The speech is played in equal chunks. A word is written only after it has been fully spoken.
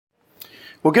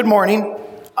Well, good morning.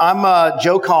 I'm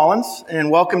Joe Collins, and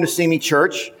welcome to Simi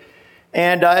Church.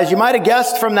 And as you might have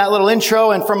guessed from that little intro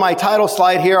and from my title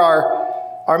slide here,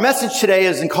 our message today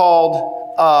is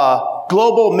called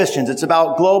Global Missions. It's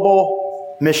about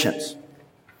global missions.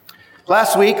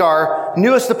 Last week, our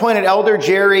newest appointed elder,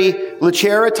 Jerry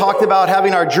Lucera, talked about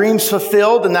having our dreams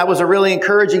fulfilled, and that was a really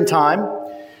encouraging time.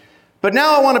 But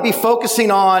now I want to be focusing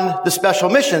on the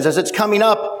special missions as it's coming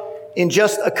up in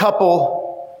just a couple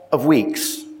of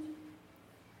weeks.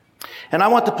 And I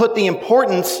want to put the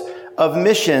importance of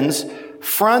missions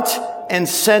front and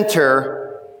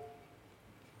center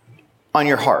on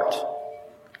your heart.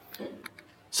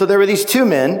 So there were these two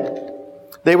men.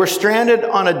 They were stranded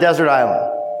on a desert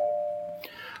island.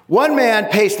 One man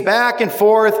paced back and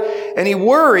forth, and he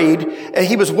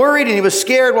was worried and he was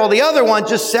scared, while the other one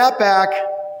just sat back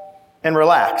and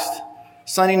relaxed,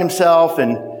 sunning himself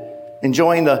and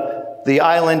enjoying the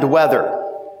island weather.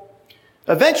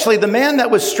 Eventually, the man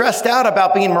that was stressed out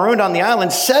about being marooned on the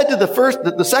island said to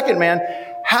the second man,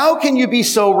 "How can you be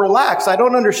so relaxed? I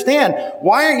don't understand.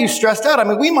 Why aren't you stressed out? I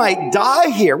mean, we might die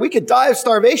here. We could die of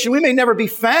starvation. We may never be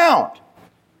found."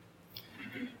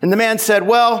 And the man said,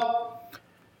 "Well,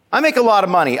 I make a lot of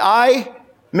money. I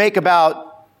make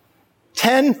about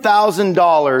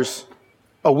 $10,000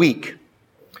 a week.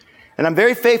 And I'm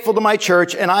very faithful to my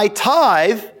church, and I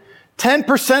tithe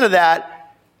 10% of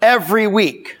that every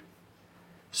week.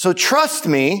 So trust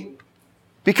me,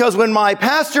 because when my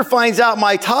pastor finds out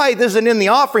my tithe isn't in the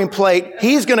offering plate,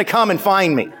 he's going to come and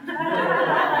find me."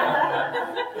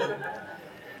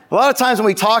 A lot of times when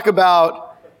we talk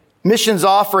about missions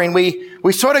offering, we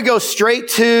sort of go straight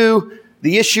to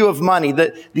the issue of money,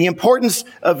 the importance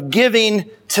of giving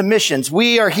to missions.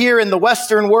 We are here in the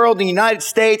Western world, in the United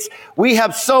States. We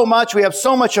have so much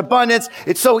abundance.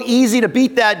 It's so easy to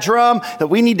beat that drum that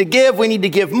we need to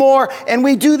give more, and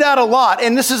we do that a lot.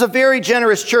 And this is a very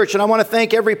generous church, and I want to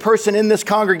thank every person in this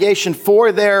congregation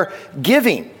for their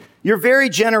giving. You're very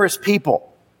generous people.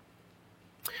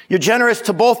 You're generous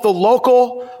to both the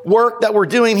local work that we're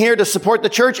doing here to support the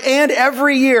church, and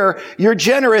every year you're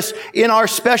generous in our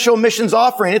special missions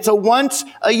offering. It's a once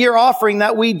a year offering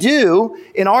that we do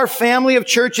in our family of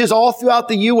churches all throughout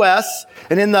the U.S.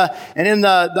 and in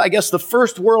the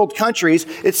first world countries.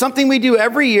 It's something we do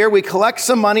every year. We collect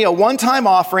some money, a one-time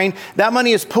offering. That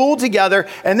money is pooled together,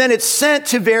 and then it's sent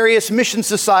to various mission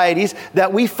societies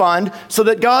that we fund so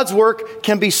that God's work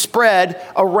can be spread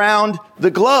around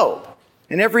the globe.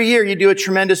 And every year you do a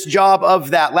tremendous job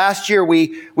of that. Last year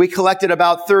we collected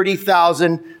about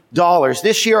 $30,000.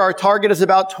 This year our target is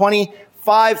about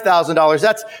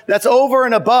 $25,000. That's over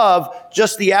and above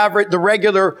just the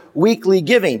regular weekly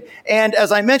giving. And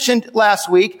as I mentioned last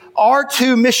week, our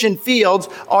two mission fields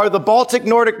are the Baltic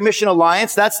Nordic Mission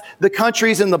Alliance. That's the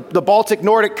countries in the Baltic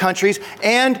Nordic countries,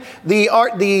 and the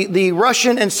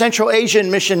Russian and Central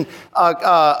Asian mission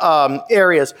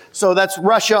areas. So that's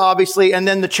Russia, obviously, and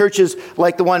then the churches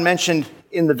like the one mentioned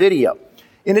in the video.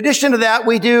 In addition to that,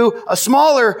 we do a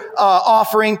smaller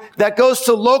offering that goes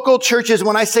to local churches.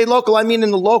 When I say local, I mean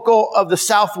in the local of the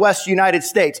Southwest United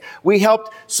States. We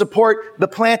helped support the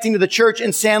planting of the church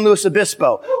in San Luis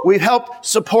Obispo. We've helped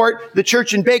support the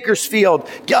church in Bakersfield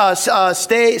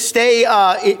stay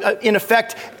in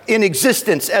effect in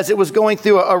existence as it was going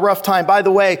through a rough time. By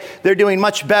the way, they're doing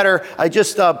much better. I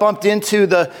just bumped into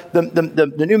the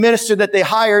new minister that they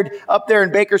hired up there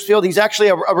in Bakersfield. He's actually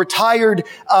a retired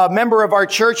member of our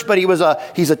church, but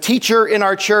he's a teacher in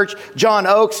our church, John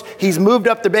Oakes. He's moved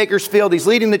up to Bakersfield. He's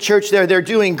leading the church there. They're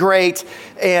doing great,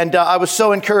 and I was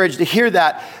so encouraged to hear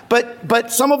that.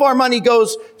 But some of our money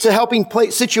goes to helping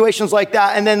situations like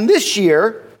that. And then this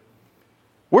year,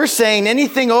 we're saying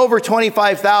anything over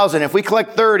 $25,000, if we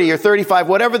collect 30 or 35,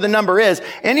 whatever the number is,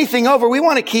 anything over, we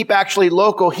want to keep actually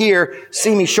local here,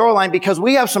 Simi Shoreline, because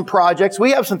we have some projects,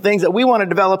 we have some things that we want to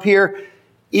develop here,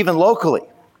 even locally.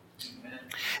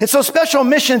 And so special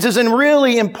missions is a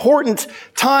really important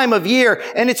time of year,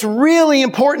 and it's really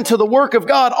important to the work of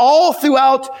God all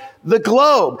throughout the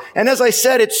globe. And as I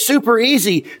said, it's super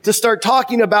easy to start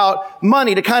talking about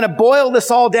money, to kind of boil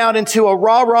this all down into a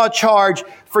raw charge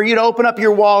for you to open up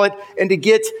your wallet and to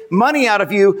get money out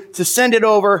of you to send it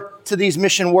over to these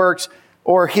mission works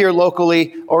or here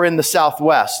locally or in the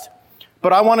Southwest.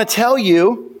 But I want to tell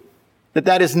you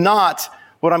that is not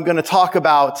what I'm going to talk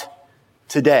about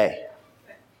today.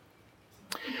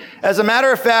 As a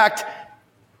matter of fact,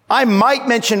 I might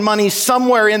mention money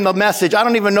somewhere in the message. I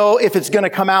don't even know if it's going to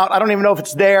come out. I don't even know if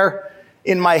it's there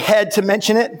in my head to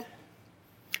mention it.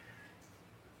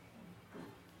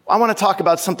 I want to talk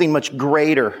about something much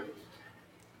greater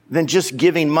than just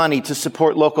giving money to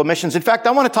support local missions. In fact,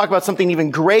 I want to talk about something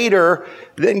even greater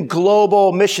than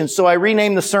global missions. So I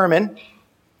renamed the sermon,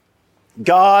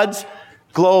 God's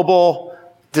Global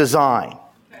Design.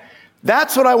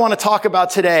 That's what I want to talk about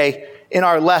today in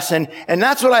our lesson. And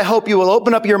that's what I hope you will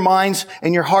open up your minds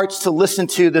and your hearts to listen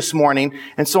to this morning.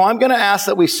 And so I'm going to ask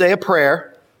that we say a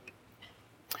prayer.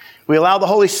 We allow the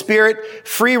Holy Spirit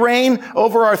free reign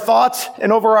over our thoughts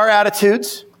and over our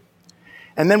attitudes.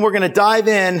 And then we're going to dive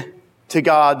in to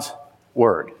God's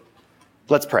Word.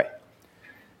 Let's pray.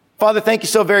 Father, thank you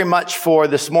so very much for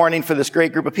this morning, for this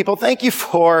great group of people. Thank you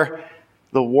for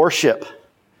the worship.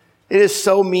 It is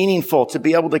so meaningful to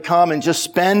be able to come and just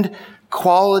spend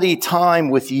quality time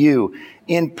with you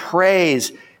in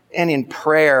praise and in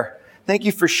prayer. Thank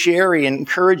you for sharing and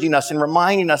encouraging us and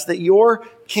reminding us that your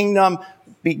kingdom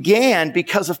began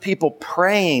because of people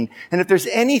praying. And if there's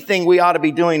anything we ought to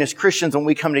be doing as Christians when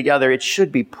we come together, it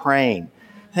should be praying.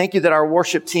 Thank you that our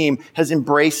worship team has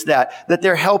embraced that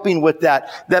they're helping with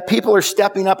that people are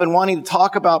stepping up and wanting to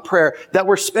talk about prayer, that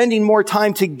we're spending more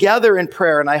time together in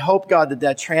prayer. And I hope, God,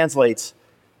 that translates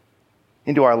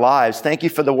into our lives. Thank you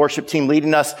for the worship team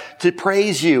leading us to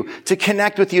praise you, to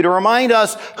connect with you, to remind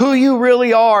us who you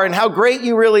really are and how great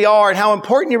you really are and how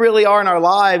important you really are in our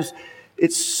lives.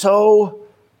 It's so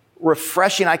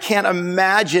refreshing. I can't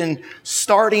imagine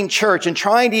starting church and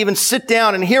trying to even sit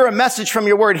down and hear a message from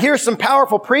your word, hear some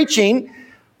powerful preaching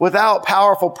without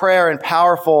powerful prayer and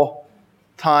powerful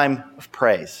time of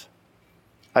praise.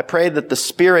 I pray that the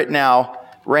Spirit now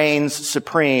reigns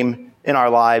supreme in our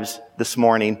lives this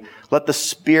morning. Let the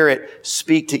Spirit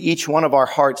speak to each one of our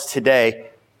hearts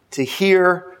today to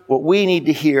hear what we need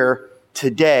to hear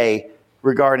today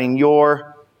regarding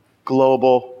your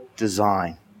global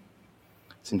design.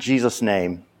 It's in Jesus'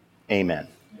 name, amen.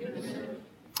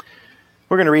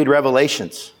 We're going to read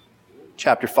Revelations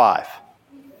chapter 5.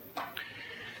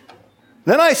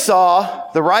 Then I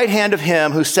saw the right hand of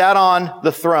him who sat on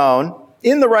the throne,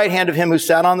 in the right hand of him who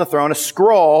sat on the throne, a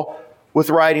scroll with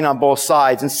writing on both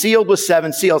sides and sealed with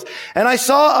 7 seals. And I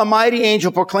saw a mighty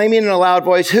angel proclaiming in a loud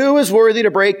voice, "Who is worthy to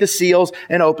break the seals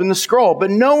and open the scroll?" But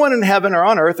no one in heaven or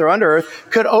on earth or under earth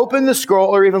could open the scroll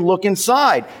or even look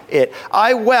inside it.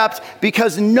 I wept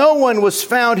because no one was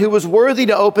found who was worthy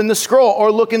to open the scroll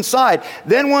or look inside.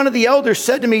 Then one of the elders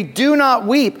said to me, "Do not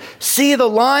weep. See, the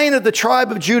Lion of the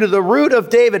tribe of Judah, the Root of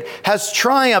David, has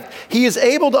triumphed. He is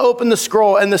able to open the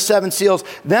scroll and the 7 seals."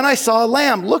 Then I saw a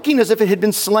lamb looking as if it had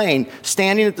been slain,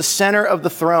 standing at the center of the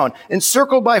throne,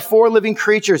 encircled by 4 living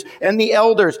creatures and the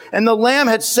elders. And the Lamb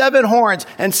had 7 horns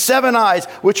and 7 eyes,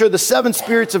 which are the 7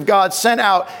 spirits of God sent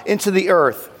out into the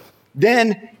earth.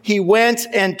 Then he went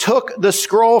and took the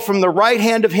scroll from the right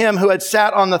hand of him who had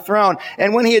sat on the throne.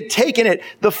 And when he had taken it,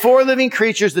 the 4 living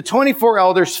creatures, the 24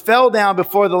 elders, fell down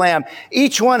before the Lamb.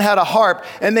 Each one had a harp,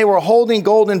 and they were holding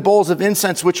golden bowls of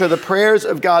incense, which are the prayers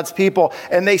of God's people.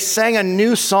 And they sang a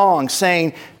new song,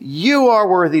 saying, "You are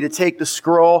worthy to take the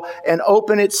scroll and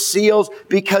open its seals,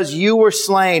 because you were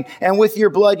slain. And with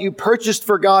your blood you purchased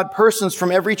for God persons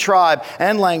from every tribe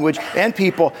and language and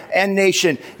people and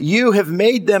nation. You have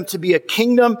made them to be a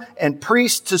kingdom and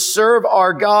priests to serve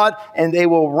our God, and they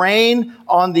will reign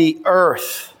on the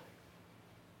earth."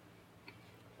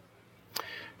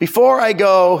 Before I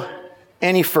go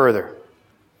any further,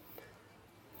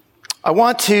 I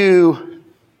want to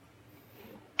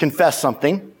confess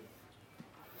something.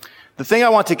 The thing I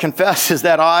want to confess is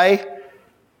that I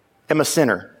am a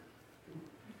sinner.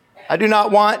 I do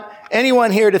not want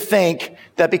anyone here to think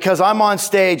that because I'm on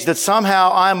stage that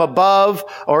somehow I'm above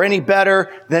or any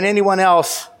better than anyone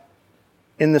else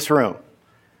in this room.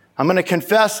 I'm going to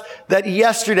confess that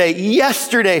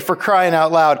yesterday, for crying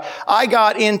out loud, I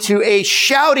got into a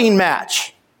shouting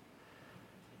match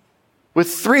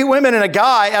with 3 women and a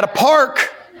guy at a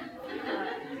park.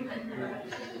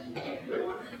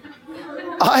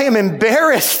 I am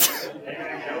embarrassed.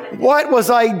 What was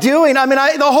I doing? I mean,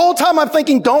 the whole time I'm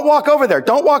thinking, don't walk over there,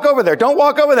 don't walk over there, don't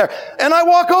walk over there. And I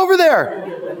walk over there.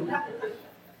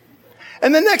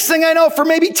 And the next thing I know, for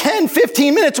maybe 10,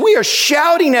 15 minutes, we are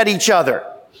shouting at each other.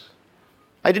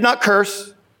 I did not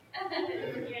curse.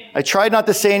 I tried not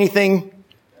to say anything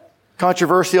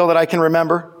controversial that I can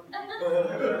remember.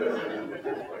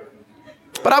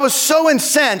 But I was so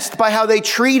incensed by how they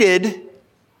treated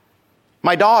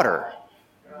my daughter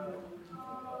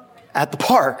at the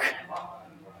park.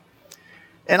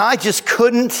 And I just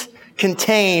couldn't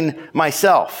contain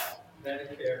myself.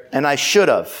 And I should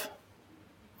have.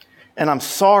 And I'm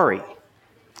sorry.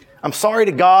 I'm sorry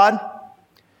to God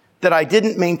that I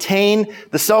didn't maintain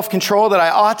the self-control that I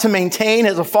ought to maintain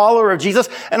as a follower of Jesus.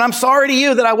 And I'm sorry to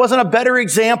you that I wasn't a better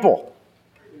example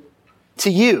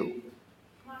to you.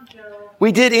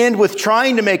 We did end with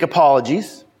trying to make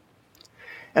apologies.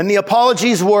 And the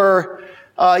apologies were,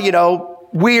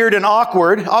 weird and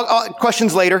awkward.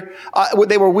 Questions later.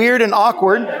 They were weird and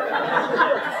awkward.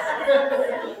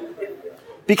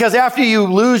 Because after you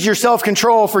lose your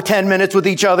self-control for 10 minutes with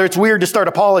each other, it's weird to start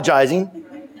apologizing.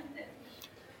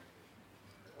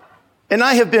 And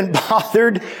I have been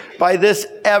bothered by this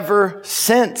ever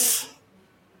since.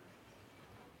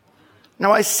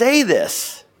 Now, I say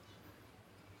this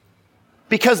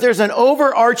because there's an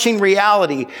overarching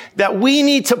reality that we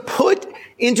need to put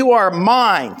into our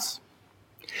minds.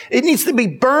 It needs to be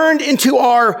burned into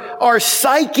our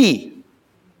psyche.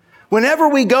 Whenever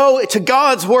we go to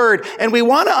God's word and we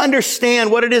want to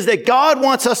understand what it is that God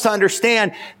wants us to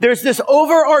understand, there's this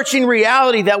overarching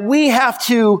reality that we have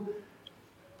to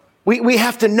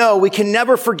know. We can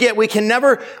never forget. We can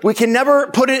never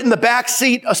put it in the back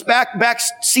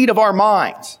seat of our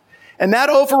minds. And that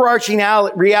overarching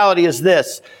reality is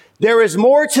this: there is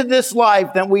more to this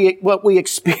life than what we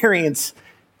experience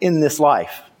in this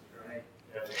life.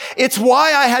 It's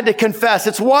why I had to confess.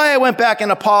 It's why I went back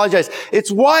and apologized.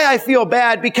 It's why I feel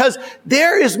bad, because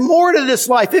there is more to this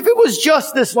life. If it was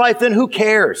just this life, then who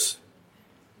cares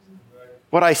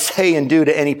what I say and do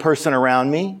to any person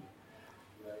around me?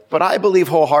 But I believe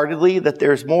wholeheartedly that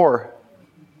there's more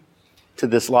to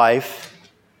this life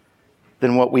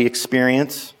than what we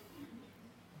experience.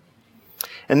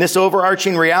 And this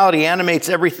overarching reality animates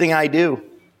everything I do,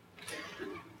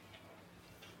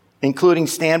 including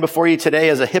stand before you today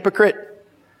as a hypocrite,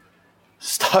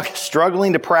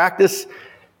 struggling to practice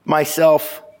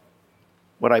myself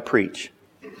what I preach.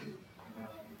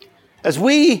 As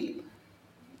we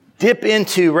dip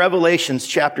into Revelations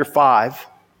chapter 5,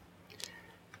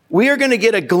 we are going to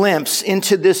get a glimpse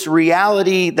into this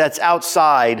reality that's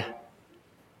outside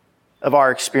of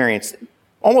our experience.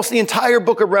 Almost the entire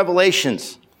book of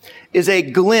Revelations is a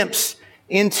glimpse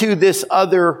into this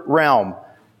other realm,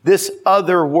 this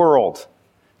other world,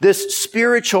 this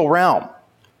spiritual realm.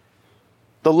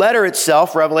 The letter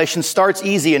itself, Revelation, starts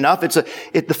easy enough.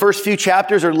 The first few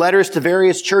chapters are letters to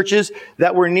various churches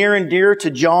that were near and dear to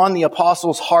John the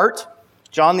Apostle's heart.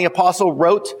 John the Apostle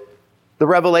wrote the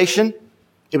Revelation.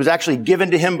 It was actually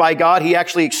given to him by God. He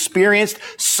actually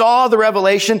saw the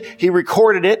revelation. He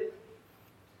recorded it.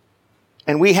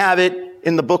 And we have it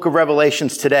in the book of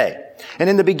Revelations today. And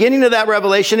in the beginning of that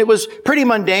revelation, it was pretty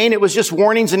mundane. It was just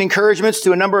warnings and encouragements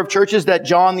to a number of churches that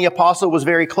John the Apostle was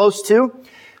very close to.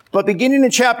 But beginning in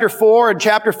chapter 4 and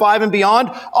chapter 5 and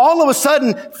beyond, all of a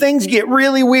sudden, things get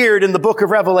really weird in the book of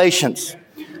Revelations.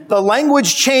 The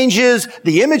language changes,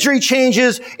 the imagery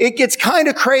changes, it gets kind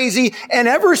of crazy, and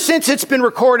ever since it's been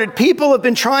recorded, people have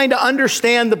been trying to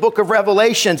understand the book of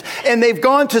Revelations, and they've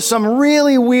gone to some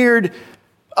really weird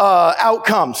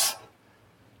outcomes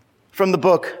from the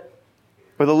book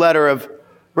or the letter of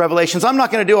Revelations. I'm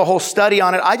not going to do a whole study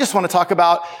on it. I just want to talk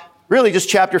about really just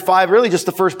chapter 5, really just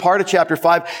the first part of chapter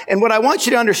 5. And what I want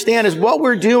you to understand is what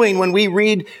we're doing when we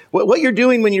read, what you're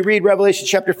doing when you read Revelation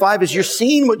chapter 5 is you're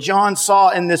seeing what John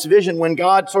saw in this vision when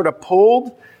God sort of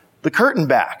pulled the curtain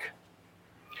back.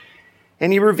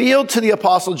 And he revealed to the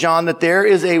Apostle John that there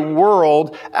is a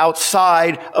world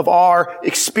outside of our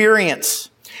experience.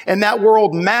 And that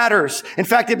world matters. In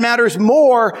fact, it matters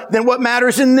more than what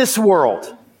matters in this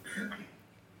world.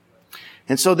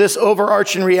 And so this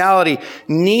overarching reality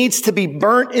needs to be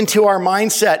burnt into our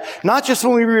mindset, not just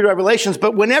when we read Revelations,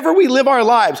 but whenever we live our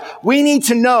lives, we need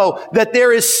to know that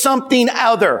there is something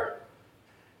other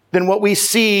than what we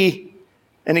see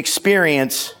and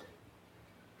experience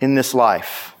in this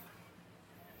life.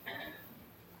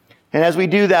 And as we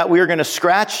do that, we are going to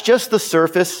scratch just the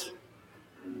surface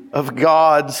of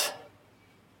God's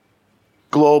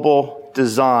global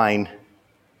design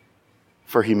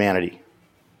for humanity.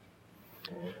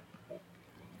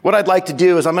 What I'd like to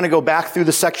do is I'm going to go back through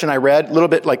the section I read, a little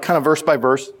bit like kind of verse by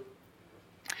verse.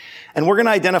 And we're going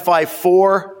to identify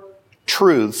 4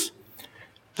 truths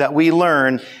that we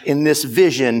learn in this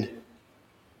vision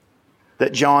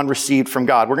that John received from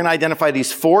God. We're going to identify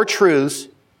these 4 truths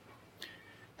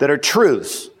that are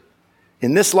truths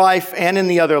in this life and in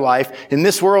the other life, in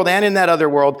this world and in that other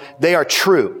world. They are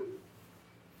true.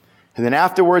 And then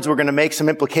afterwards, we're going to make some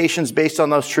implications based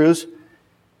on those truths,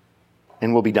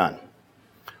 and we'll be done.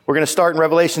 We're going to start in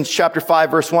Revelation chapter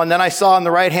 5, verse 1. Then I saw in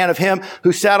the right hand of him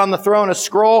who sat on the throne a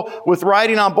scroll with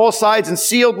writing on both sides and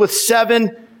sealed with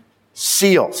 7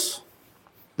 seals.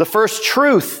 The first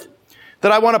truth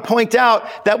that I want to point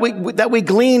out that we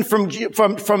glean from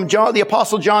John, the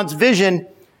Apostle John's vision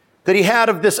that he had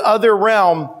of this other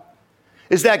realm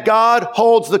is that God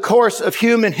holds the course of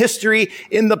human history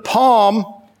in the palm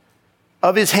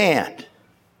of his hand.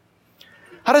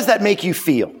 How does that make you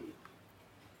feel?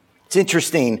 It's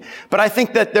interesting, but I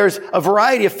think that there's a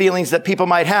variety of feelings that people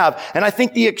might have. And I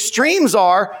think the extremes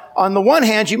are, on the one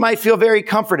hand, you might feel very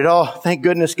comforted. Oh, thank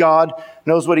goodness God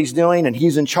knows what he's doing and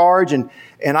he's in charge and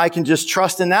I can just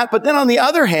trust in that. But then on the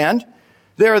other hand,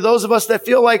 there are those of us that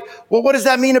feel like, well, what does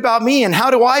that mean about me? And how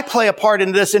do I play a part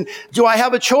in this? And do I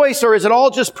have a choice, or is it all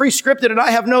just pre-scripted and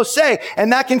I have no say?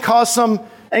 And that can cause some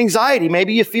anxiety.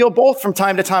 Maybe you feel both from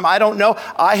time to time. I don't know.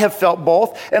 I have felt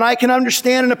both, and I can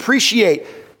understand and appreciate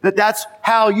that that's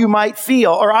how you might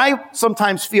feel. Or I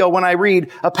sometimes feel when I read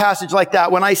a passage like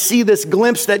that, when I see this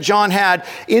glimpse that John had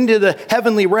into the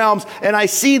heavenly realms, and I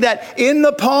see that in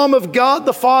the palm of God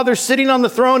the Father sitting on the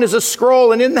throne is a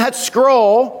scroll, and in that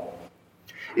scroll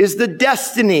is the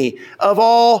destiny of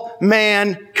all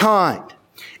mankind.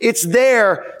 It's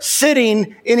there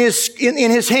sitting in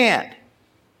his hand.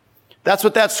 That's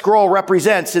what that scroll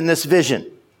represents in this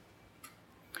vision.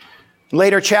 In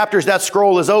later chapters, that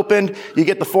scroll is opened. You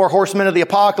get the 4 horsemen of the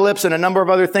apocalypse and a number of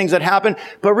other things that happen.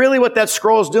 But really what that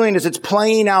scroll is doing is it's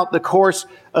playing out the course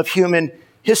of human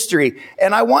history.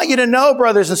 And I want you to know,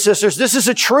 brothers and sisters, this is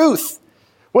a truth.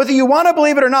 Whether you want to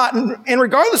believe it or not, and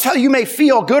regardless how you may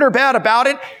feel, good or bad about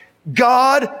it,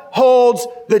 God holds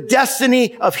the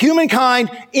destiny of humankind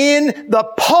in the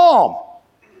palm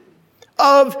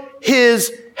of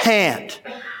his hand.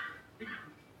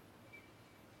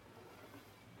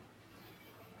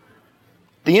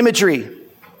 The imagery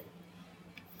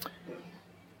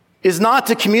is not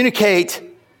to communicate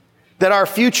that our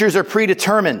futures are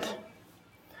predetermined,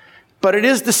 but it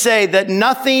is to say that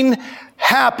nothing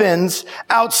happens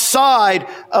outside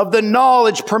of the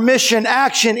knowledge, permission,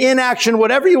 action, inaction,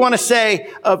 whatever you want to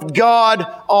say, of God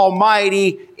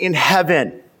Almighty in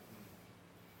heaven.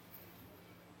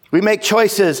 We make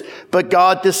choices, but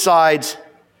God decides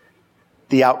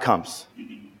the outcomes.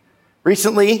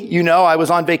 Recently, I was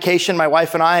on vacation, my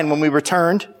wife and I, and when we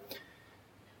returned,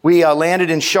 we landed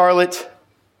in Charlotte,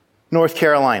 North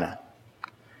Carolina.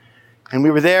 And we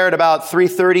were there at about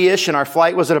 3:30-ish, and our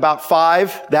flight was at about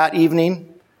 5 that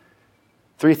evening,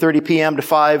 3:30 p.m. to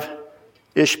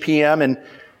 5-ish p.m. And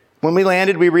when we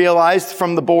landed, we realized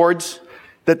from the boards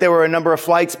that there were a number of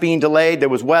flights being delayed. There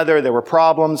was weather, there were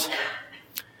problems.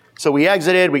 So we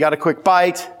exited, we got a quick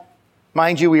bite.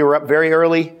 Mind you, we were up very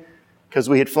early, because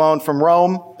we had flown from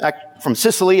from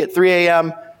Sicily at 3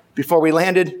 a.m. before we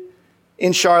landed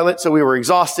in Charlotte, so we were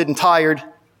exhausted and tired.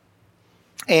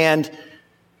 And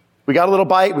we got a little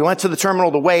bite, we went to the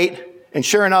terminal to wait, and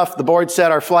sure enough, the board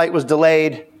said our flight was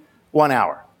delayed 1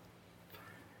 hour.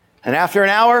 And after an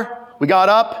hour, we got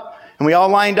up, and we all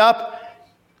lined up,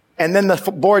 and then the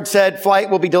board said flight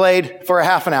will be delayed for a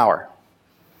half an hour.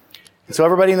 And so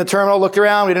everybody in the terminal looked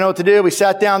around, we didn't know what to do, we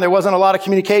sat down, there wasn't a lot of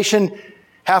communication.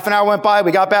 Half an hour went by,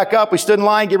 we got back up, we stood in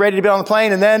line, get ready to get on the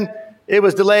plane, and then it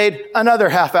was delayed another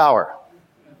half hour.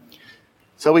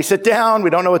 So we sit down, we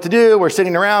don't know what to do, we're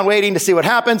sitting around waiting to see what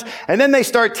happens, and then they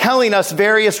start telling us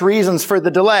various reasons for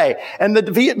the delay. And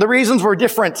the reasons were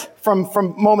different from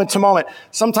moment to moment.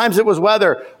 Sometimes it was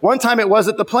weather. One time it was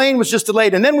that the plane was just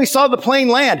delayed, and then we saw the plane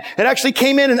land. It actually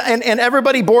came in and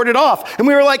everybody boarded off. And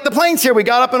we were like, the plane's here. We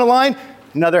got up in a line,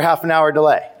 another half an hour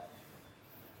delay.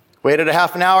 Waited a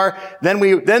half an hour.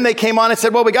 Then they came on and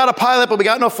said, well, we got a pilot, but we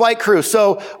got no flight crew.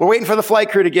 So we're waiting for the flight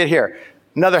crew to get here.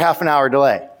 Another half an hour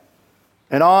delay.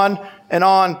 And on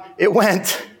it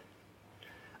went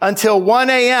until 1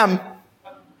 a.m.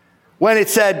 when it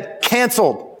said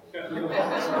canceled.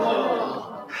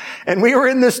 And we were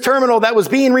in this terminal that was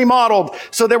being remodeled.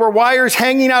 So there were wires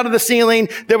hanging out of the ceiling.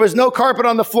 There was no carpet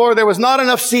on the floor. There was not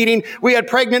enough seating. We had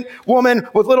pregnant women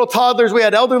with little toddlers. We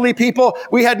had elderly people.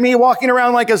 We had me walking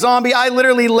around like a zombie. I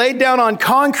literally laid down on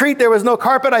concrete. There was no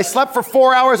carpet. I slept for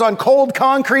 4 hours on cold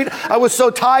concrete. I was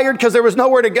so tired because there was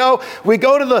nowhere to go. We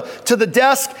go to the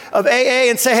desk of AA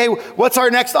and say, hey, what's our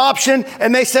next option?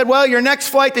 And they said, well, your next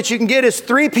flight that you can get is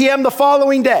 3 p.m. the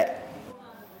following day.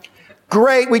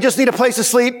 Great. We just need a place to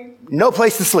sleep. No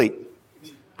place to sleep.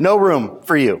 No room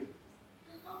for you.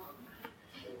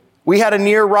 We had a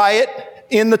near riot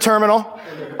in the terminal.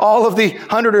 All of the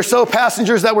 100 or so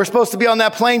passengers that were supposed to be on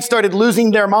that plane started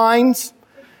losing their minds.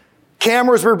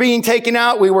 Cameras were being taken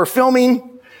out. We were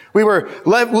filming. We were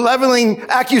leveling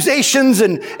accusations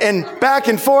and back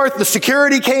and forth. The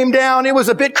security came down. It was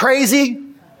a bit crazy.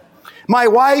 My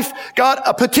wife got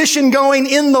a petition going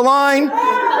in the line.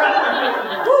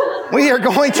 We are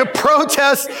going to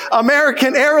protest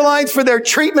American Airlines for their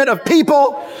treatment of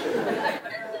people.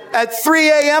 At 3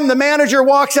 a.m., the manager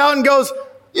walks out and goes,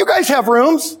 you guys have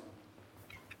rooms.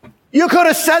 You could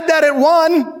have said that at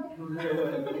 1.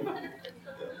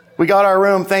 We got our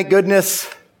room, thank goodness.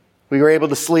 We were able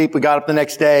to sleep. We got up the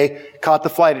next day, caught the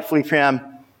flight at 3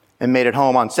 p.m., and made it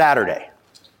home on Saturday.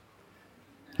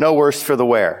 No worse for the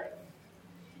wear.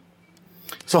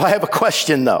 So I have a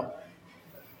question, though.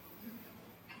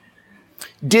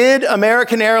 Did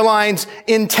American Airlines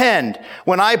intend,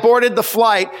 when I boarded the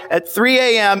flight at 3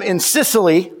 a.m. in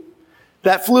Sicily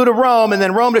that flew to Rome and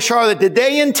then Rome to Charlotte, did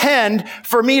they intend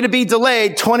for me to be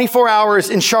delayed 24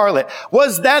 hours in Charlotte?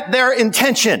 Was that their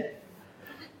intention?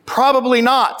 Probably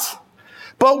not.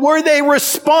 But were they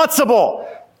responsible?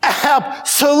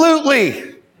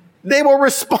 Absolutely. They were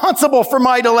responsible for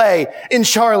my delay in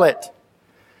Charlotte.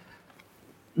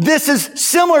 This is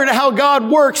similar to how God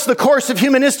works the course of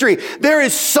human history. There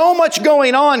is so much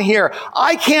going on here.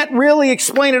 I can't really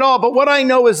explain it all, but what I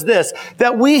know is this,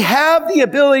 that we have the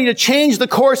ability to change the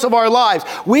course of our lives.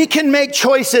 We can make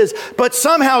choices, but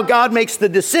somehow God makes the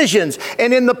decisions.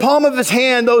 And in the palm of his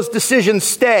hand, those decisions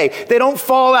stay. They don't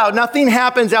fall out. Nothing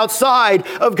happens outside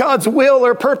of God's will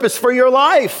or purpose for your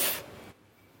life.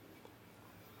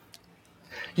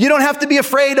 You don't have to be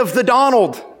afraid of the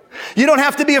Donald. You don't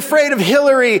have to be afraid of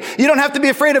Hillary. You don't have to be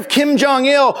afraid of Kim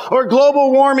Jong-il or global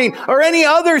warming or any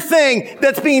other thing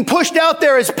that's being pushed out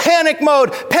there as panic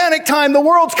mode, panic time. The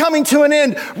world's coming to an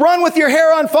end. Run with your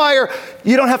hair on fire.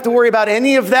 You don't have to worry about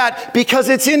any of that because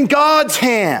it's in God's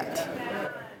hand.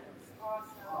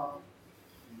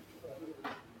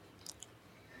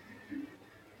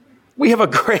 We have a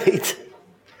great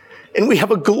and we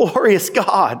have a glorious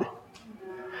God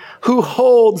who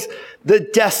holds the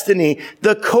destiny,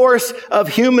 the course of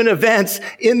human events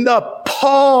in the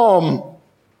palm.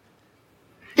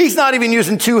 He's not even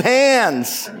using two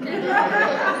hands.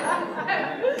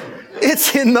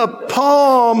 It's in the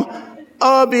palm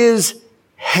of his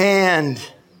hand.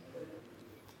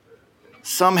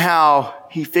 Somehow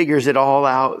he figures it all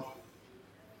out.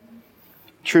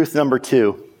 Truth number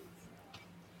 2.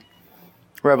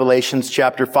 Revelations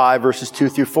chapter 5, verses 2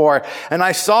 through 4. And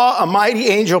I saw a mighty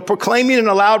angel proclaiming in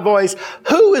a loud voice,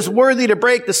 "Who is worthy to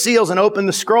break the seals and open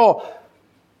the scroll?"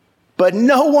 But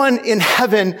no one in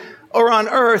heaven or on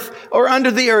earth or under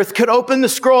the earth could open the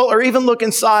scroll or even look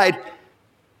inside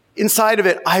of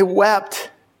it. I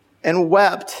wept and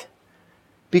wept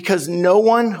because no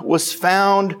one was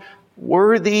found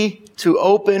worthy to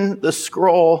open the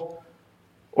scroll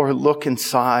or look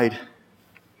inside.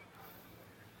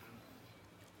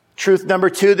 Truth number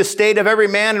 2, the state of every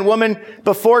man and woman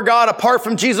before God apart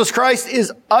from Jesus Christ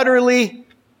is utterly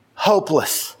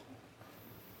hopeless.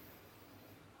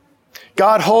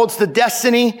 God holds the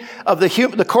destiny of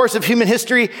the course of human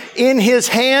history in his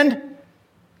hand.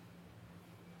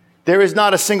 There is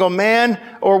not a single man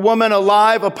or woman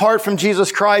alive apart from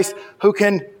Jesus Christ who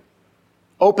can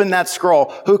open that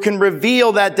scroll, who can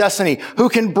reveal that destiny, who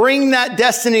can bring that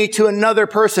destiny to another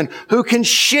person, who can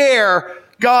share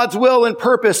God's will and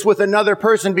purpose with another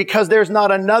person, because there's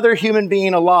not another human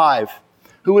being alive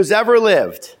who has ever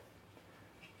lived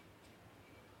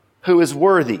who is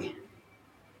worthy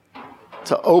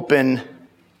to open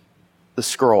the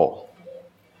scroll.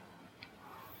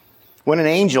 When an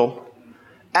angel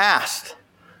asked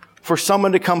for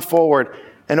someone to come forward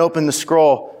and open the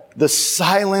scroll, the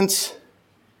silence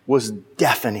was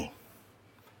deafening.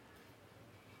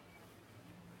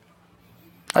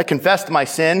 I confessed my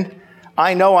sin.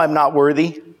 I know I'm not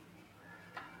worthy.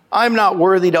 I'm not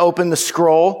worthy to open the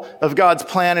scroll of God's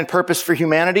plan and purpose for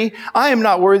humanity. I am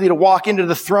not worthy to walk into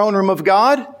the throne room of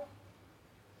God.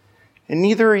 And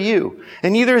neither are you.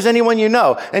 And neither is anyone you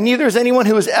know. And neither is anyone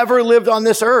who has ever lived on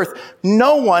this earth.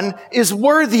 No one is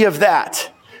worthy of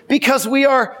that because we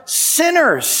are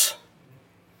sinners.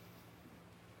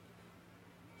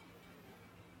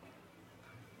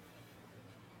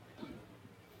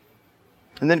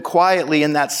 And then quietly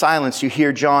in that silence, you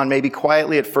hear John maybe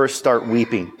quietly at first start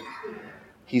weeping.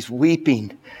 He's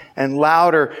weeping, and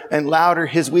louder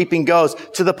his weeping goes,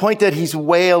 to the point that he's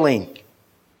wailing.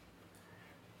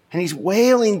 And he's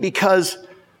wailing because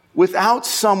without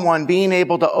someone being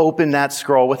able to open that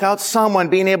scroll, without someone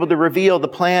being able to reveal the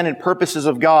plan and purposes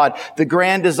of God, the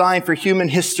grand design for human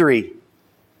history,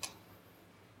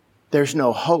 there's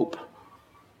no hope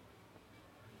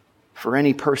for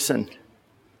any person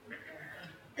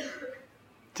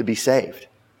to be saved.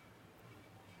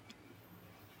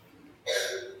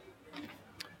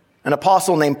 An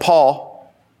apostle named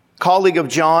Paul, colleague of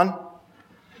John,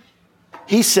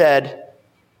 he said,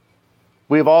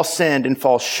 "We have all sinned and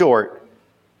fall short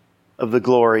of the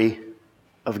glory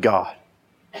of God."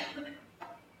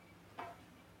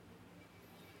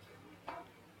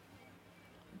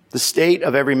 The state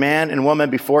of every man and woman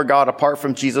before God apart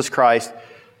from Jesus Christ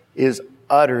is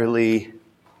utterly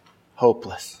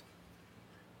hopeless.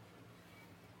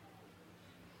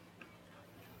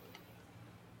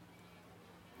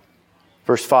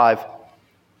 Verse 5.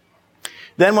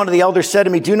 Then one of the elders said to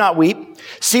me, "Do not weep.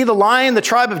 See, the Lion, the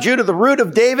tribe of Judah, the Root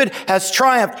of David, has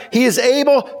triumphed. He is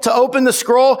able to open the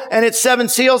scroll and its 7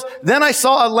 seals." Then I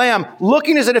saw a lamb,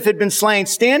 looking as if it had been slain,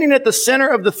 standing at the center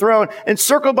of the throne,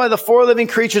 encircled by the 4 living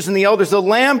creatures and the elders. The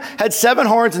lamb had 7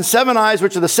 horns and 7 eyes,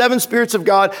 which are the 7 spirits of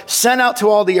God sent out to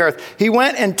all the earth. He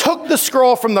went and took the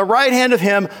scroll from the right hand of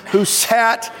him who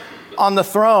sat on the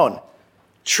throne.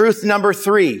 Truth number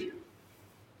 3.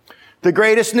 The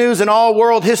greatest news in all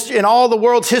the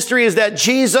world's history is that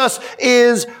Jesus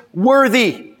is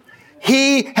worthy.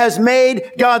 He has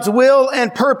made God's will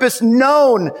and purpose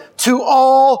known to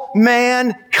all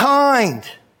mankind.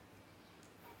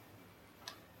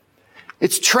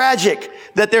 It's tragic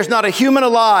that there's not a human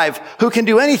alive who can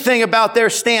do anything about their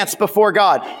stance before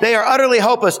God. They are utterly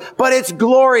hopeless, but it's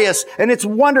glorious and it's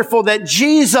wonderful that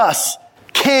Jesus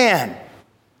can.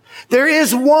 There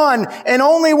is one and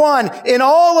only one in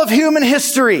all of human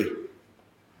history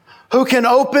who can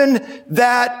open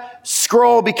that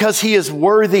scroll because he is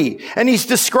worthy. And he's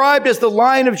described as the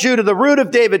Lion of Judah, the Root of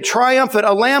David, triumphant,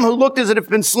 a lamb who looked as if it had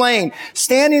been slain,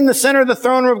 standing in the center of the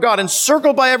throne room of God,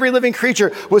 encircled by every living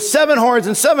creature with 7 horns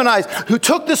and 7 eyes, who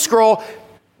took the scroll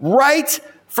right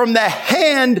from the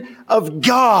hand of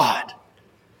God.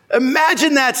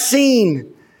 Imagine that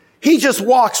scene. He just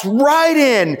walks right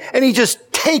in and he just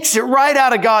takes it right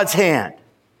out of God's hand.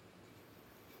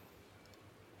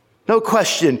 No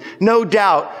question, no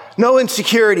doubt, no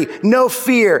insecurity, no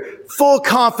fear, full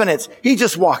confidence. He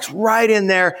just walks right in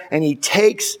there and he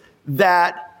takes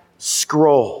that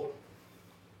scroll.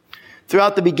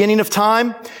 Throughout the beginning of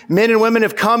time, men and women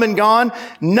have come and gone.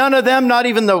 None of them, not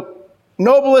even the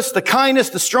noblest, the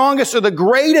kindest, the strongest, or the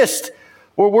greatest,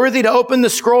 were worthy to open the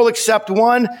scroll except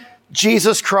one,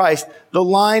 Jesus Christ, the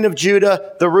Lion of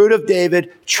Judah, the Root of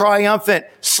David, triumphant,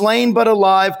 slain but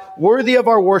alive, worthy of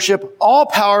our worship,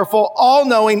 all-powerful,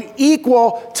 all-knowing,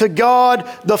 equal to God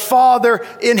the Father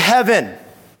in heaven.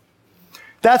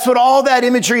 That's what all that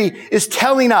imagery is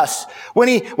telling us. When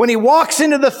he walks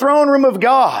into the throne room of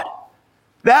God,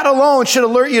 that alone should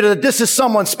alert you that this is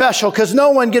someone special, because no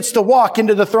one gets to walk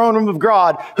into the throne room of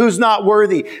God who's not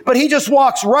worthy. But he just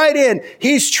walks right in.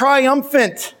 He's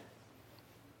triumphant.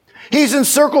 He's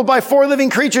encircled by 4 living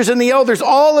creatures and the elders.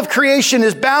 All of creation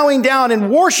is bowing down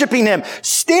and worshiping him,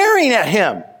 staring at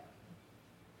him.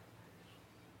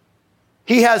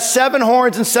 He has 7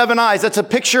 horns and 7 eyes. That's a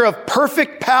picture of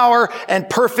perfect power and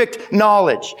perfect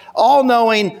knowledge.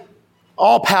 All-knowing,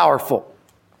 all-powerful.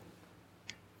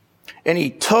 And he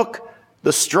took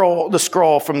the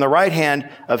scroll from the right hand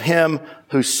of him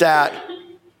who sat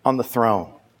on the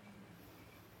throne.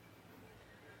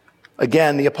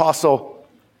 Again,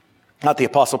 not the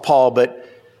apostle Paul, but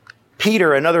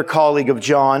Peter, another colleague of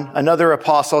John, another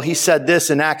apostle, he said this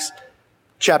in Acts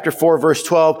chapter 4, verse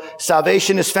 12,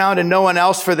 "Salvation is found in no one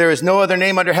else, for there is no other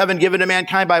name under heaven given to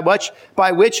mankind by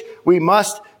which we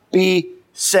must be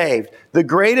saved." The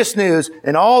greatest news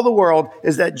in all the world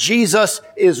is that Jesus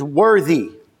is worthy,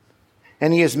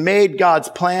 and he has made God's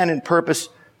plan and purpose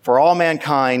for all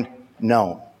mankind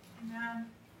known.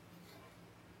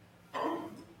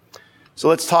 So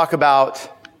let's talk about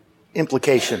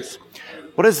implications.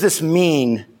 What does this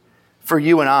mean for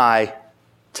you and I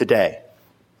today?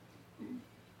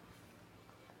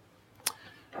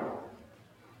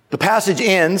 The passage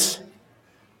ends,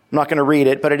 I'm not going to read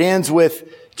it, but it ends with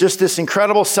just this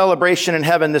incredible celebration in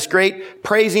heaven, this great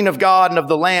praising of God and of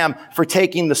the Lamb for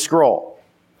taking the scroll.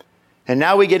 And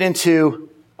now we get into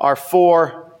our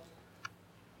 4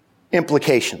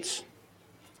 implications.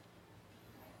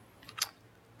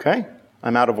 Okay?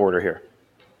 I'm out of order here.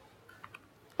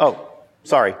 Oh,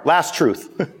 sorry. Last truth.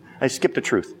 I skipped a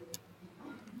truth.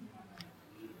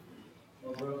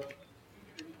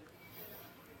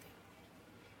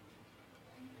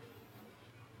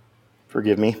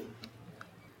 Forgive me.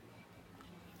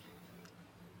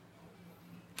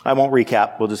 I won't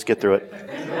recap. We'll just get through it.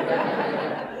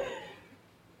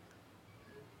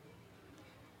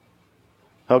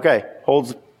 Okay.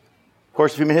 Holds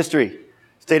course of human history.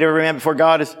 State of every man before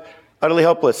God is utterly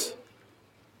hopeless.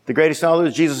 The greatest knowledge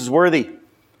is Jesus is worthy.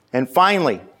 And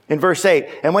finally, in verse 8,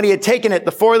 "And when he had taken it,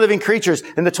 the 4 living creatures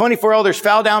and the 24 elders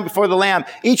fell down before the Lamb.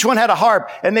 Each one had a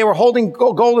harp, and they were holding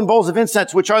golden bowls of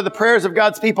incense, which are the prayers of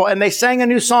God's people. And they sang a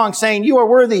new song, saying, 'You are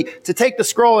worthy to take the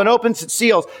scroll and open its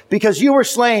seals, because you were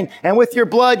slain, and with your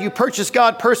blood you purchased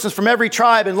God persons from every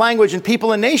tribe and language and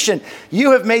people and nation.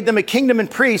 You have made them a kingdom and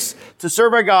priests to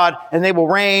serve our God, and they will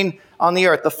reign on the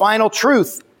earth.'" The final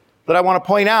truth that I want to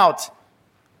point out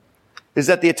is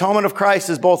that the atonement of Christ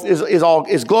is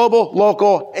global,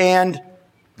 local, and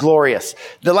glorious.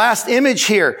 The last image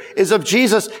here is of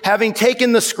Jesus having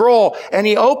taken the scroll, and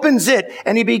he opens it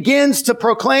and he begins to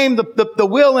proclaim the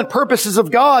will and purposes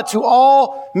of God to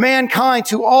all mankind,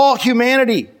 to all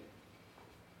humanity.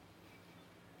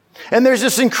 And there's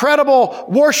this incredible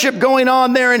worship going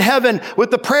on there in heaven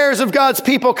with the prayers of God's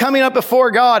people coming up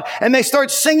before God. And they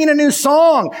start singing a new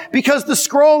song because the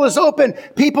scroll is open.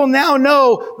 People now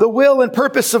know the will and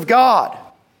purpose of God.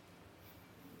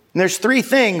 And there's three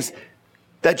things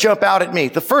that jump out at me.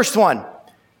 The first one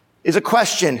is a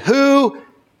question. Who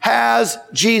has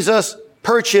Jesus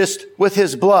purchased with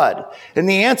his blood? And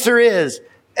the answer is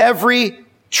every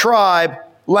tribe,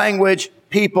 language,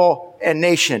 people, and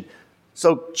nation.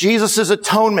 So Jesus'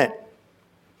 atonement,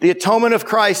 the atonement of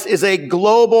Christ, is a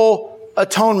global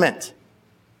atonement.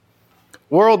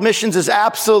 World missions is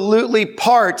absolutely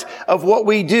part of what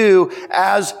we do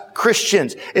as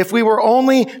Christians. If we were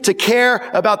only to care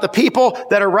about the people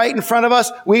that are right in front of us,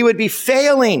 we would be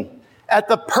failing at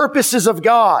the purposes of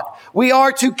God. We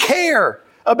are to care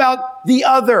about the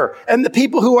other and the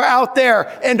people who are out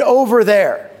there and over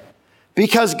there,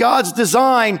 because God's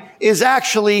design is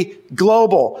actually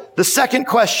global. The second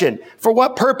question, for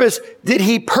what purpose did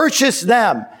he purchase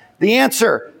them? The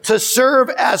answer, to serve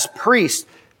as priests.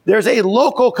 There's a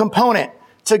local component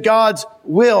to God's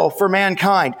will for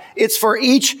mankind. It's for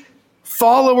each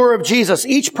follower of Jesus,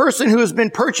 each person who has been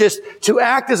purchased, to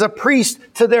act as a priest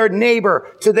to their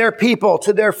neighbor, to their people,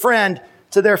 to their friend,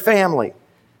 to their family.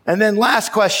 And then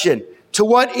last question, to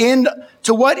what end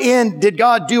did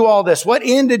God do all this? What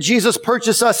end did Jesus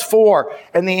purchase us for?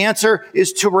 And the answer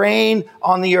is to reign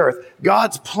on the earth.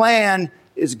 God's plan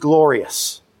is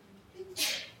glorious.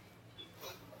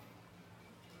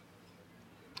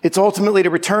 It's ultimately to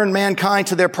return mankind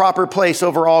to their proper place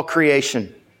over all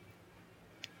creation.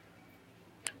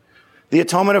 The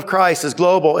atonement of Christ is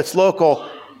global, it's local,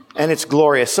 and it's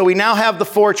glorious. So we now have the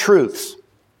four truths.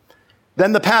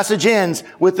 Then the passage ends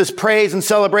with this praise and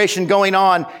celebration going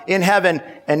on in heaven.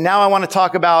 And now I want to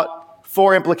talk about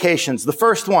four implications. The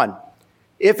first one,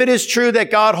 if it is true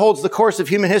that God holds the course of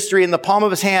human history in the palm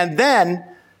of his hand, then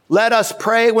let us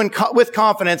pray with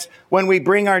confidence when we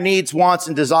bring our needs, wants,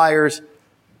 and desires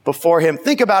before him.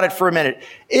 Think about it for a minute.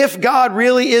 If God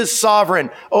really is sovereign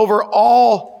over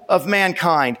all of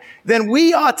mankind, then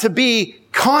we ought to be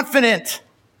confident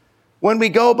when we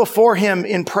go before him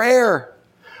in prayer.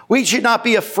 We should not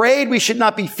be afraid. We should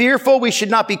not be fearful. We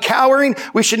should not be cowering.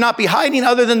 We should not be hiding,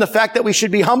 other than the fact that we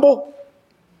should be humble.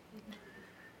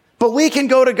 But we can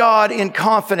go to God in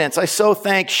confidence. I so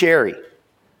thank Sherry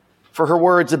for her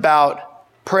words about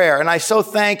prayer. And I so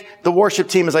thank the worship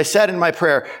team, as I said in my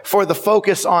prayer, for the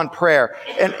focus on prayer.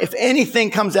 And if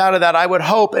anything comes out of that, I would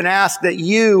hope and ask that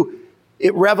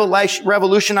it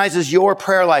revolutionizes your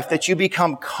prayer life, that you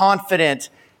become confident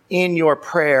in your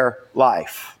prayer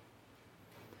life.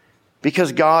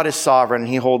 Because God is sovereign and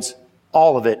he holds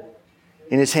all of it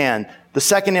in his hand. The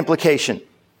second implication,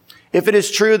 if it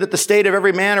is true that the state of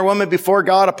every man or woman before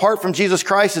God apart from Jesus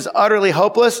Christ is utterly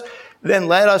hopeless, then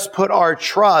let us put our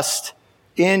trust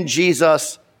in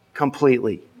Jesus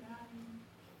completely.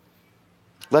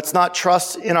 Let's not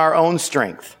trust in our own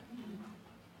strength.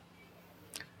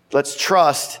 Let's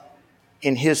trust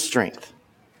in his strength.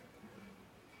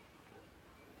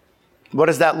 What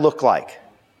does that look like?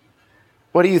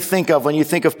 What do you think of when you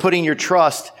think of putting your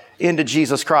trust into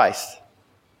Jesus Christ?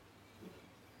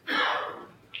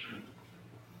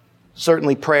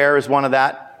 Certainly prayer is one of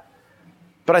that.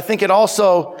 But I think it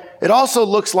also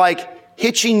looks like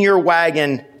hitching your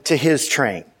wagon to his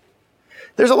train.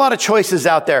 There's a lot of choices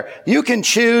out there. You can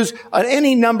choose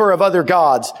any number of other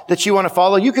gods that you want to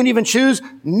follow. You can even choose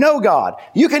no God.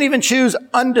 You can even choose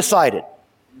undecided.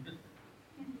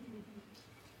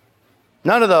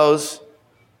 None of those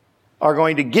are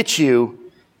going to get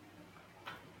you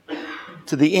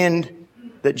to the end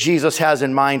that Jesus has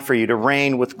in mind for you, to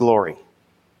reign with glory.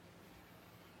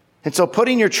 And so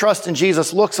putting your trust in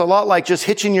Jesus looks a lot like just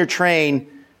hitching your train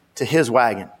to his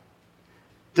wagon.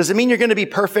 Does it mean you're going to be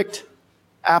perfect?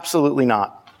 Absolutely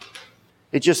not.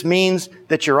 It just means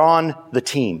that you're on the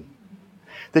team,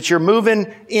 that you're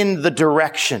moving in the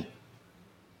direction.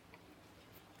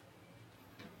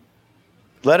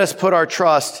 Let us put our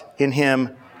trust in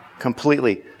him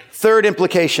completely. Third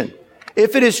implication.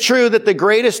 If it is true that the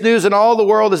greatest news in all the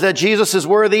world is that Jesus is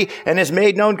worthy and has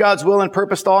made known God's will and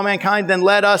purpose to all mankind, then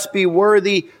let us be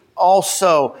worthy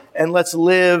also, and let's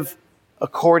live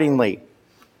accordingly.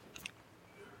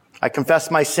 I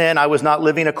confess my sin. I was not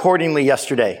living accordingly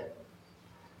yesterday.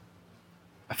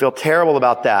 I feel terrible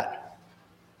about that.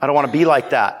 I don't want to be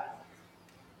like that.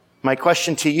 My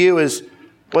question to you is,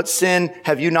 what sin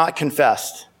have you not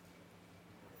confessed?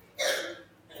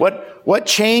 What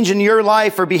change in your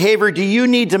life or behavior do you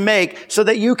need to make so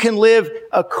that you can live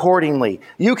accordingly?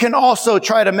 You can also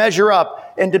try to measure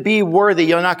up and to be worthy.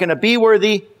 You're not going to be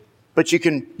worthy, but you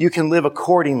can live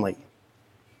accordingly.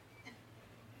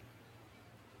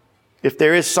 If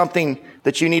there is something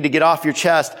that you need to get off your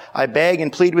chest, I beg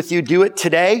and plead with you, do it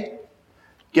today.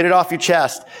 Get it off your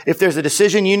chest. If there's a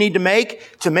decision you need to make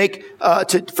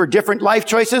for different life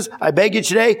choices, I beg you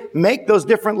today, make those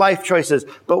different life choices.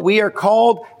 But we are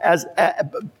called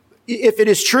if it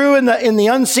is true in the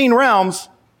unseen realms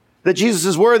that Jesus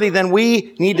is worthy, then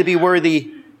we need to be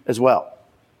worthy as well.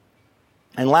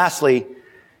 And lastly,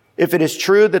 if it is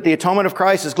true that the atonement of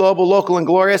Christ is global, local, and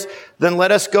glorious, then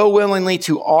let us go willingly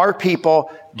to our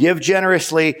people, give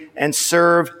generously, and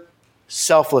serve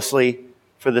selflessly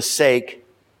for the sake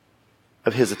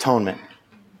of his atonement.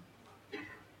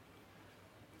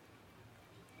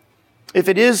 If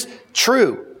it is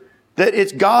true that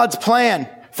it's God's plan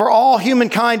for all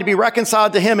humankind to be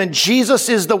reconciled to him and Jesus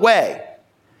is the way,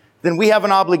 then we have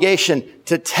an obligation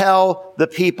to tell the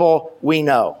people we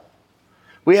know.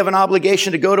 We have an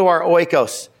obligation to go to our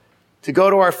oikos, to go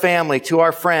to our family, to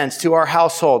our friends, to our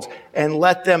households, and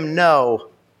let them know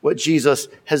what Jesus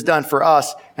has done for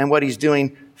us and what he's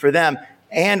doing for them.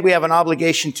 And we have an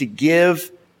obligation to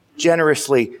give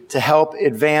generously to help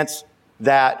advance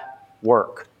that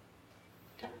work.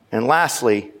 And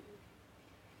lastly,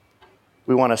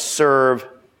 we want to serve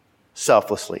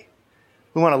selflessly.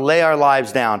 We want to lay our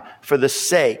lives down for the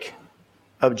sake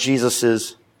of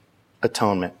Jesus'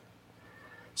 atonement.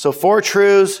 So 4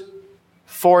 truths,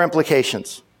 4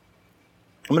 implications.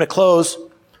 I'm going to close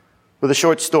with a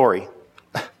short story.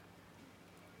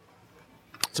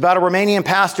 It's about a Romanian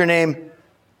pastor named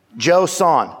Joseph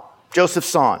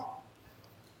Tson.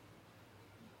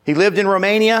 He lived in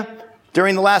Romania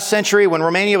during the last century when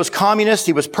Romania was communist.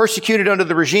 He was persecuted under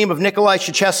the regime of Nicolae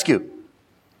Ceausescu.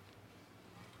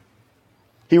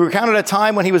 He recounted a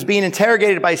time when he was being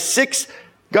interrogated by 6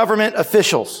 government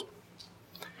officials.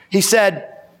 He said,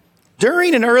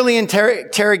 during an early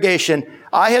interrogation,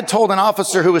 I had told an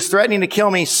officer who was threatening to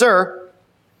kill me, "Sir,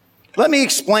 let me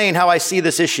explain how I see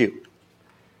this issue.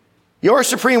 Your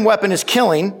supreme weapon is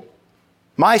killing.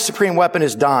 My supreme weapon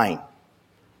is dying.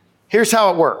 Here's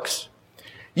how it works.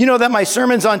 You know that my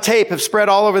sermons on tape have spread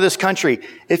all over this country.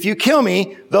 If you kill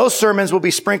me, those sermons will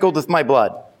be sprinkled with my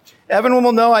blood. Everyone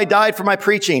will know I died for my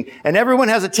preaching, and everyone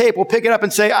has a tape will pick it up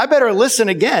and say, I better listen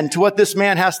again to what this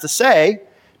man has to say,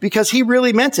 because he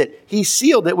really meant it. He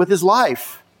sealed it with his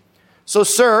life. So,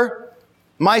 sir,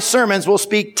 my sermons will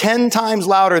speak 10 times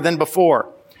louder than before.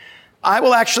 I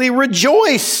will actually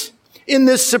rejoice in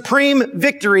this supreme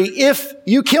victory if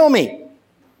you kill me."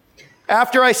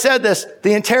 After I said this,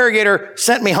 the interrogator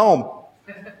sent me home.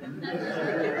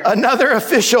 Another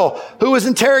official who was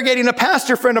interrogating a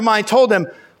pastor friend of mine told him,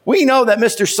 "We know that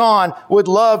Mr. Tson would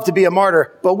love to be a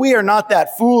martyr, but we are not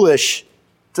that foolish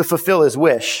to fulfill his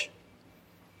wish."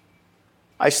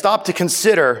 I stopped to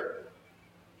consider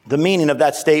the meaning of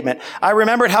that statement. I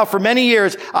remembered how for many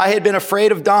years I had been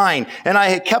afraid of dying, and I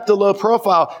had kept a low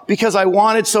profile because I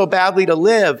wanted so badly to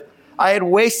live. I had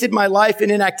wasted my life in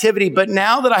inactivity, but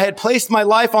now that I had placed my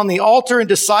life on the altar and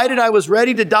decided I was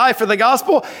ready to die for the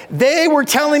gospel, they were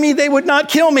telling me they would not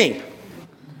kill me.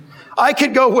 I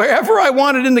could go wherever I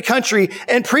wanted in the country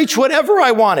and preach whatever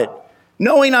I wanted,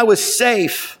 knowing I was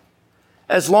safe.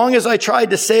 As long as I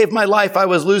tried to save my life, I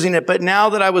was losing it. But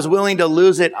now that I was willing to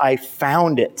lose it, I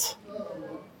found it.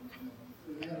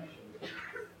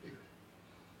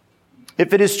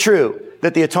 If it is true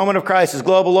that the atonement of Christ is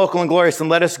global, local, and glorious, then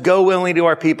let us go willingly to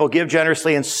our people, give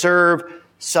generously, and serve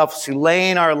selflessly,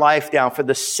 laying our life down for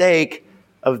the sake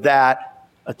of that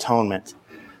atonement.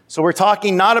 So we're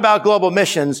talking not about global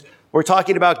missions. We're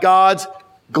talking about God's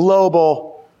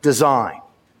global design.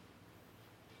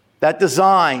 That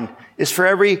design is for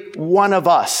every one of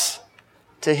us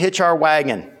to hitch our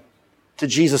wagon to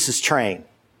Jesus' train.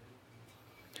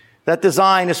 That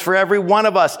design is for every one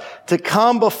of us to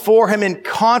come before him in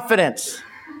confidence.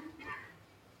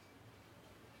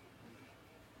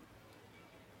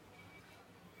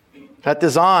 That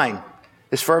design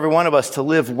is for every one of us to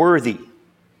live worthy.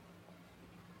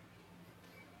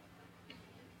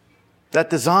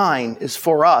 That design is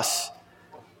for us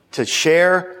to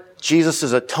share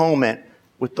Jesus' atonement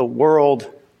with the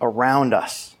world around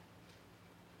us.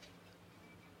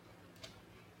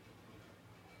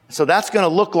 So that's going to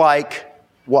look like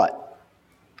what?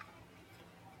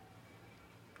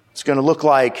 It's going to look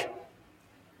like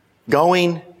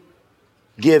going,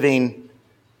 giving,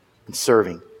 and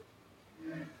serving.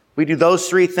 We do those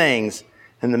 3 things,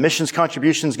 and the missions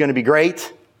contribution is going to be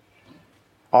great.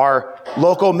 Our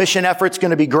local mission effort's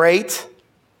going to be great.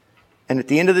 And at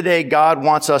the end of the day, God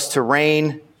wants us to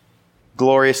reign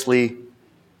gloriously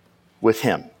with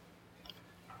him.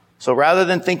 So rather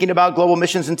than thinking about global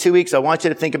missions in 2 weeks, I want you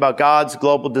to think about God's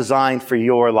global design for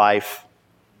your life.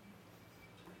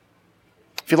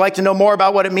 If you'd like to know more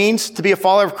about what it means to be a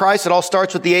follower of Christ, it all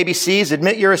starts with the ABCs.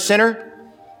 Admit you're a sinner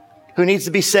who needs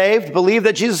to be saved. Believe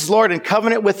that Jesus is Lord and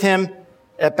covenant with him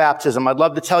at baptism. I'd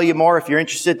love to tell you more. If you're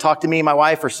interested, talk to me, my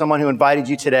wife, or someone who invited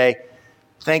you today.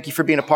 Thank you for being a part.